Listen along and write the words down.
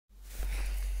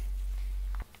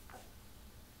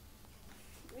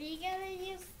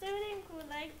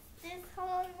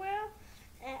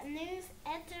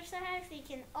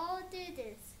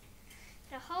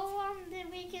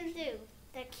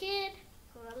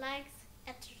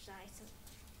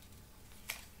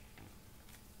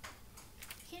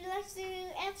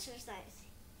exercise.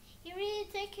 He really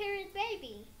take care of his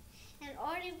baby. And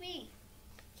already we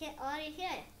can already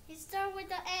hit. He start with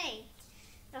the A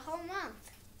the whole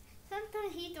month.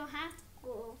 Sometimes he don't have to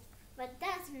go, but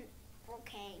that's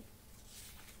okay.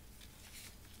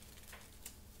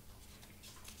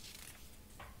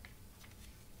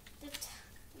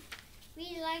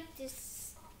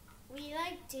 We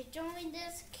like to join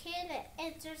this kid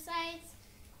exercise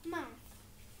month.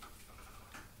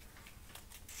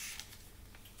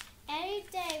 Every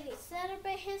day we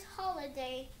celebrate his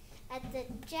holiday at the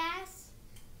jazz,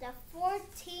 the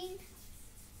 14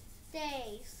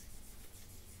 days.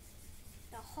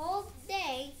 The whole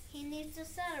day he needs to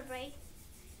celebrate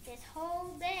this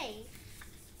whole day.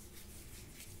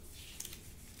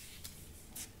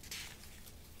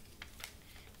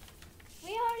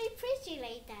 We already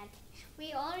appreciate that.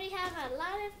 We already have a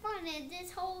lot of fun in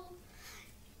this whole.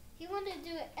 He wanted to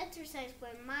do an exercise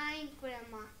with my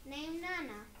grandma named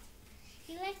Nana.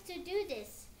 He likes to do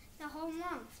this the whole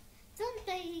month.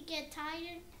 Sometimes he gets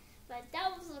tired, but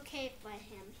that was okay for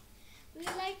him. We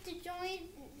like to join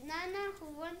Nana who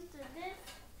wants to this.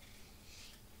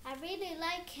 I really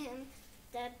like him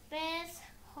the best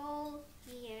whole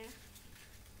year.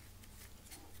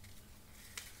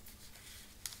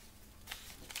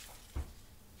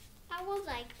 I will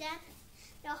like that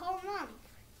the whole month.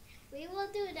 We will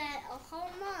do that a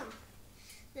whole month.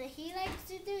 So he likes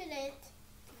to do that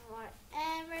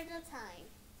forever the time.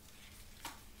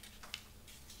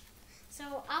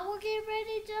 So I will get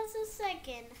ready just a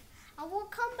second. I will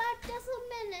come back just a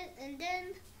minute and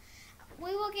then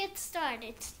we will get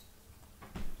started.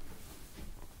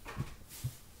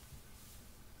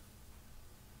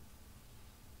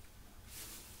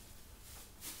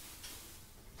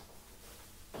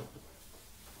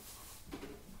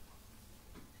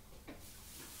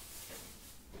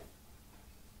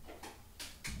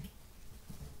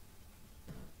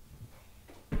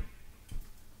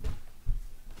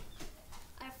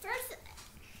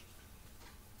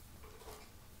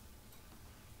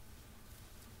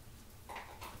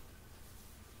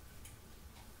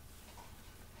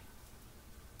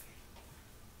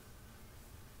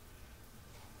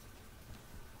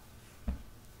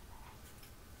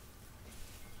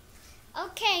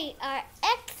 Okay,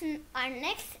 our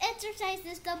next exercise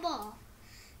is the ball.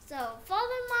 So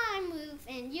follow my move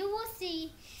and you will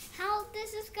see how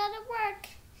this is gonna work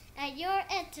at your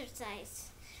exercise.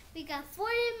 We got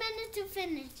 40 minutes to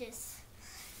finish this.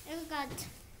 And we got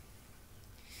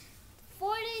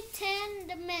 10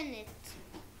 minutes,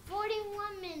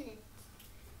 41 minutes.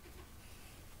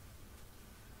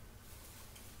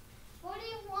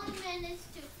 41 minutes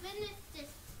to finish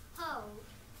this pose.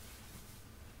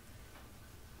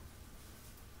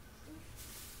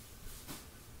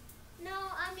 No,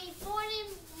 I mean 40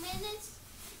 minutes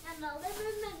and 11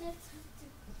 minutes to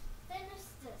finish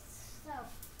this. So,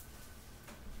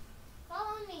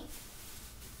 follow me.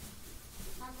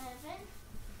 11,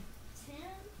 10.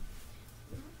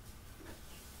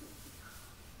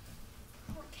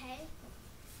 Okay.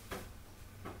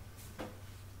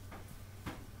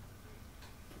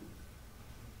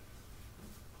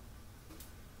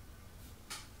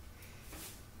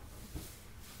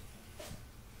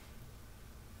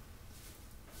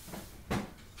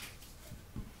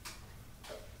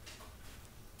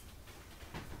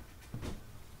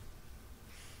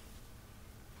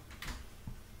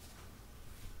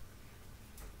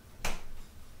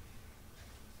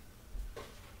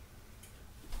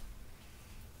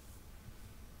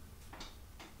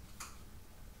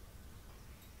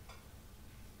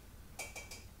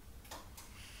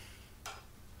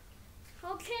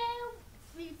 Okay,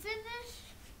 we finished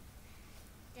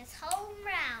this whole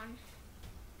round.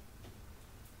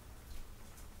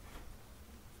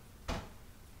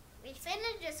 We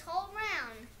finished this whole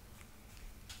round.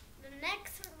 The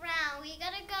next round we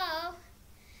gotta go.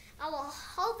 I will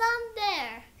hold on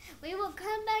there. We will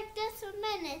come back just a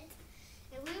minute.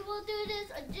 And we will do this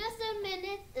in just a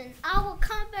minute. And I will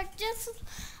come back just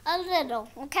a little,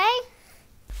 okay?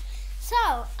 So,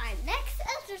 our next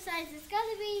exercise is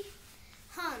gonna be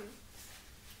hum.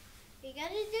 You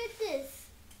gotta do this.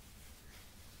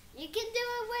 You can do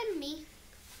it with me.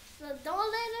 So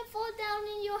don't let it fall down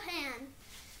in your hand.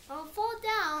 Don't fall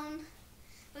down.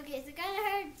 Okay, it's gonna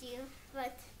hurt you,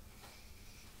 but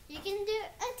you can do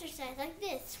exercise like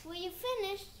this. When you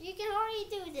finish, you can already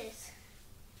do this.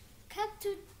 Come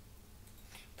to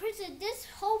press this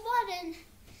whole button.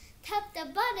 Tap the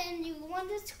button you want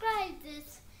to describe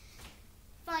this.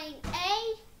 Find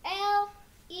alex.com.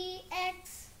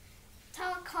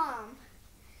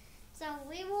 So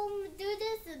we will do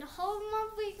this and the whole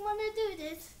month we want to do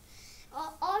this.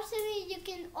 Also, you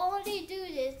can already do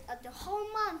this the whole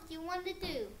month you want to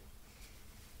do.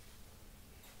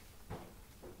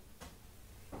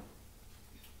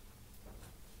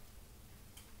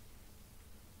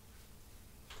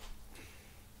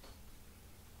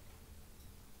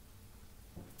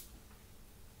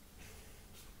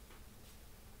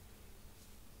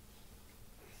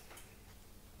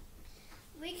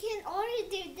 We can already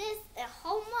do this a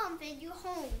whole month and you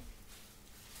home.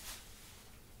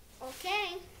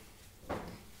 Okay,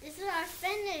 this is our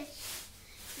finish.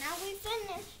 Now we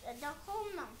finished the whole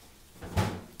month.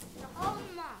 The whole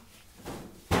month.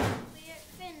 We are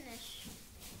finished.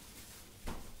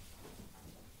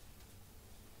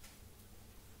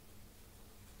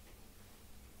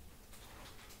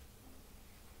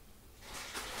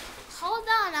 Hold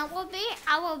on,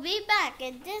 I will be back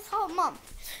in this whole month.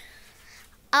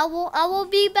 I will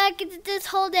be back in this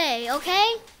whole day,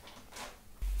 okay?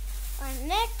 Our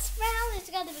next round is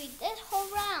gonna be this whole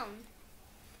round.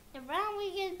 The round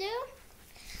we can do,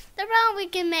 the round we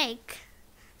can make.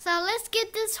 So let's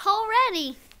get this whole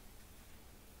ready.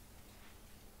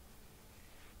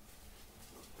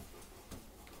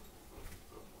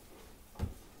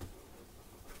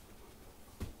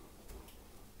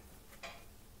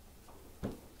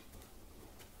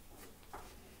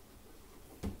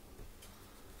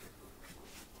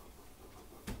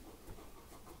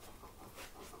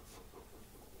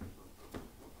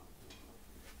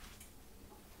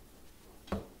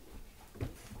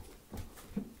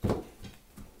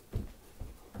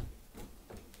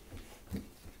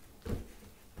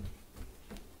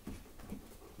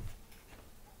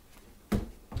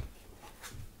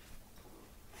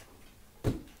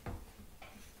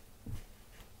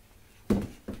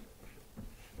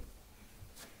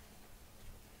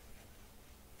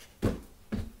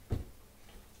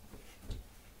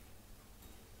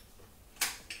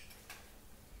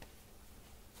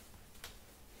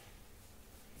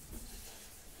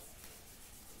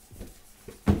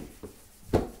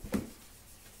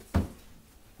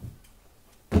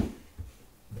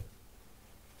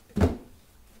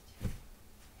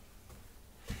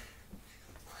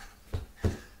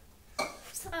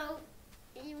 So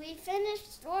we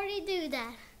finished already do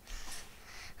that.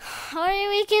 Already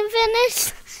we can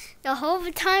finish. The whole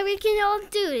time we can all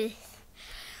do this.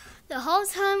 The whole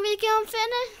time we can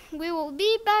finish, we will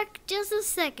be back just a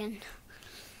second.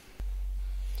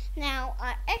 Now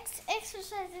our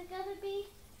exercise is gonna be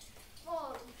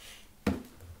fold.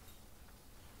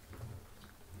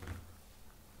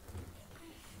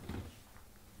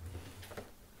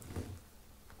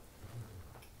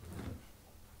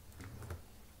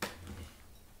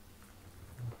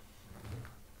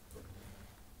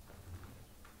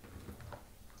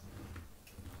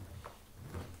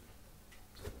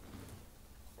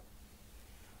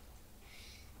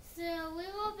 So we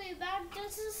will be back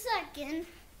just a second.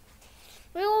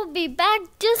 We will be back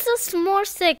just a more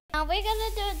second. Now we're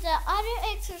gonna do the other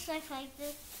exercise like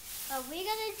this. But we're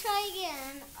gonna try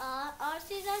again.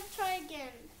 RC, let's try again.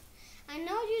 I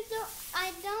know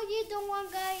you don't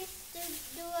want guys to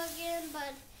do again,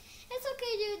 but it's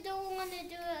okay you don't want to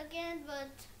do it again, but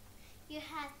you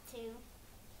have to.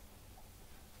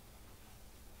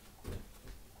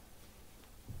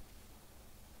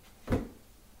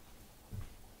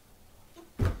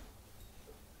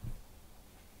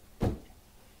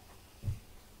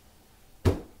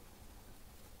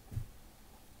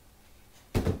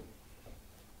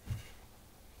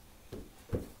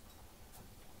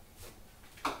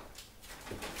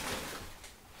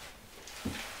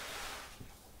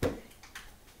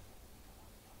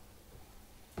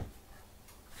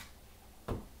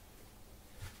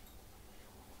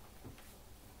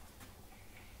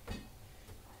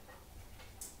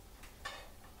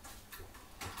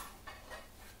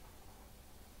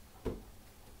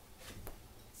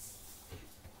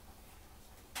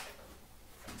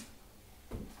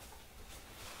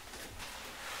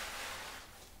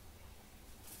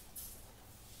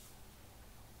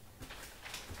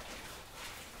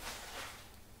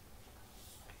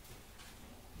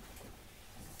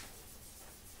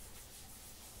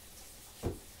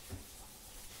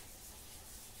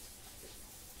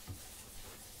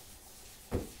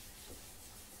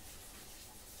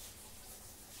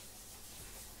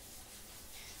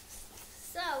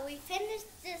 So we finished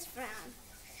this round.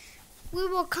 We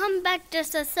will come back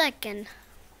just a second.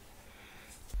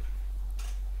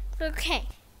 Okay,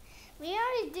 we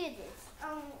already did this.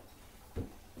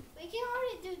 We can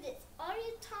already do this. All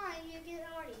your time you can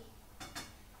already.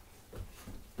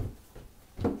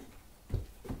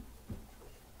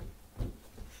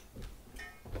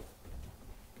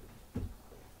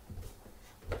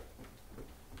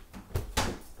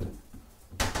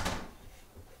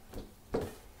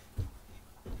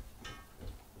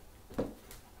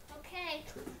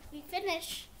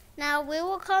 finished. Now we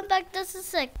will come back just a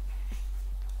sec.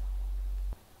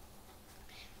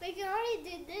 We can already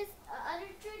do this other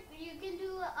trick. You can do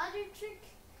the other trick,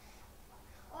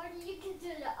 or you can do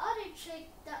the other trick.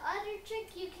 The other trick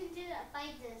you can do it by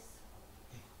this.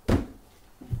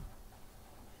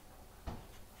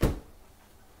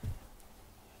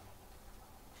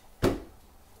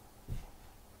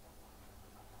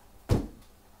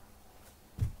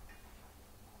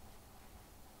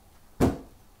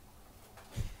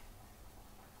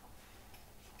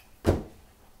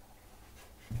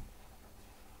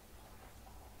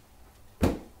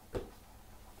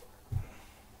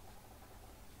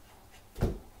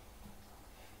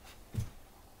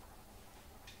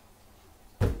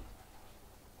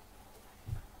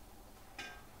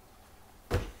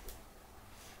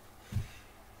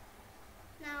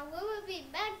 Now we will be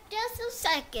back just a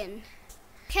second.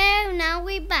 Okay, now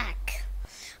we're back.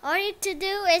 All you to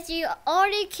do is you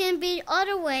already can be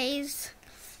other ways,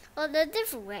 or the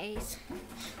different ways.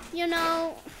 You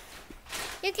know,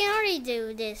 you can already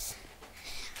do this.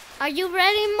 Are you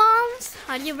ready, moms?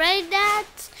 Are you ready,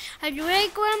 dads? Are you ready,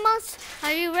 grandmas?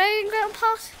 Are you ready,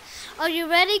 grandpas? Are you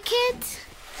ready, kids?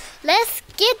 Let's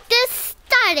get this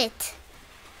started.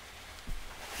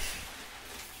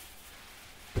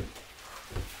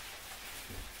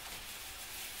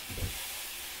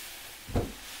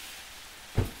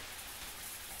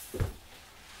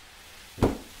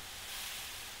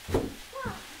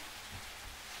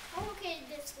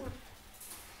 This one.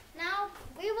 Now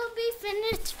we will be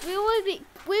finished.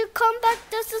 We'll come back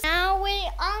this is now we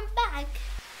are back.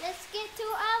 Let's get to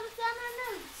our summer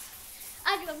news.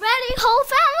 Are you ready, whole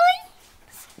family?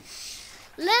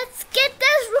 Let's get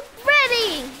this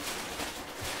ready.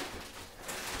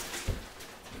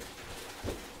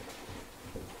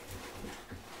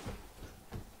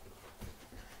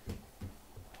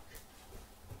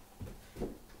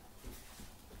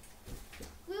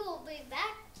 We will be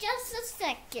back just a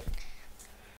second.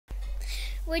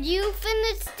 When you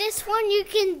finish this one, you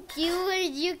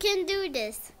can do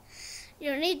this.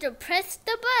 You need to press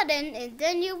the button, and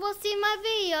then you will see my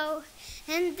video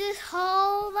and this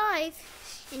whole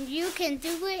life, and you can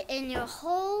do it in your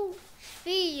whole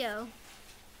video.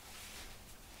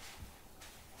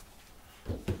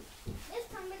 This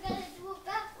time we're gonna do it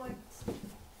backwards.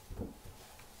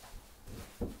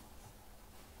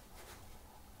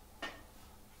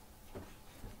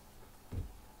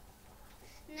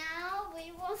 Now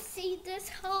we will see this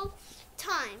whole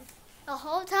time. The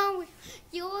whole time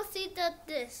you will see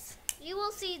this. You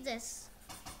will see this.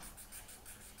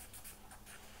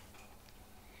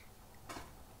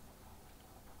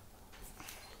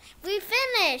 We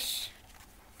finish.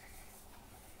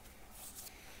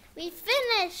 We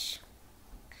finish.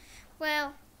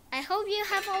 Well, I hope you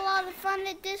have a lot of fun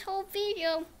with this whole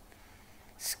video.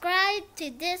 Subscribe to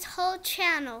this whole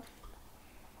channel.